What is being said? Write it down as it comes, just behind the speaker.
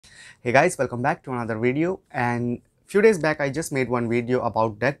Hey guys, welcome back to another video. And few days back I just made one video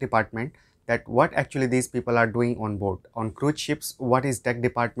about deck department, that what actually these people are doing on board on cruise ships. What is deck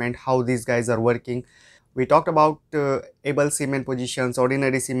department, how these guys are working. We talked about able seaman positions,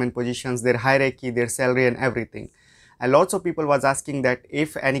 ordinary seaman positions, their hierarchy, their salary and everything. And lots of people was asking that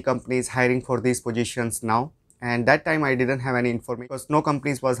if any company is hiring for these positions now, and that time I didn't have any information because no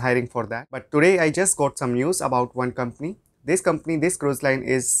companies was hiring for that. But today I just got some news about one company. This cruise line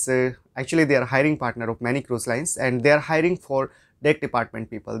is actually they are hiring partner of many cruise lines, and they are hiring for deck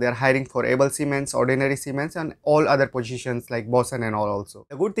department people. They are hiring for able seamen, ordinary seamen and all other positions like bosun and all also.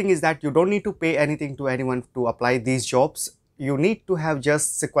 The good thing is that you don't need to pay anything to anyone to apply these jobs. You need to have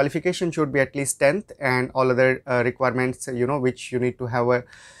just the qualification should be at least 10th, and all other requirements which you need to have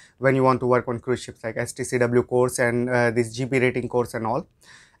when you want to work on cruise ships, like STCW course and this GP rating course and all.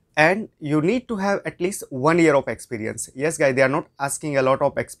 And you need to have at least 1 year of experience. Yes guys, they are not asking a lot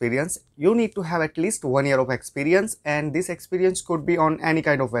of experience. You need to have at least 1 year of experience, and this experience could be on any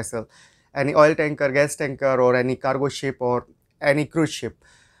kind of vessel, any oil tanker, gas tanker, or any cargo ship or any cruise ship.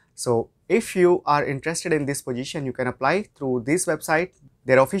 So if you are interested in this position, you can apply through this website.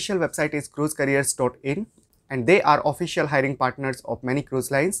 Their official website is cruisecareers.in, and they are official hiring partners of many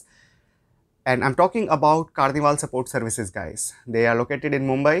cruise lines. And I'm talking about Carnival Support Services guys. They are located in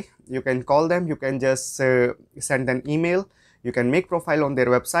Mumbai. You can call them, you can just send an email, you can make profile on their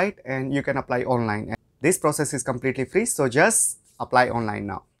website, and you can apply online. And this process is completely free, so just apply online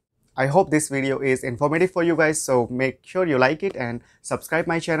now. I hope this video is informative for you guys, so make sure you like it and subscribe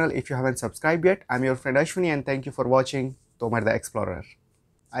my channel if you haven't subscribed yet. I'm your friend Ashwini, and thank you for watching Tomar the Explorer.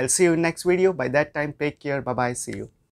 I'll see you in next video. By that time, take care. Bye bye. See you.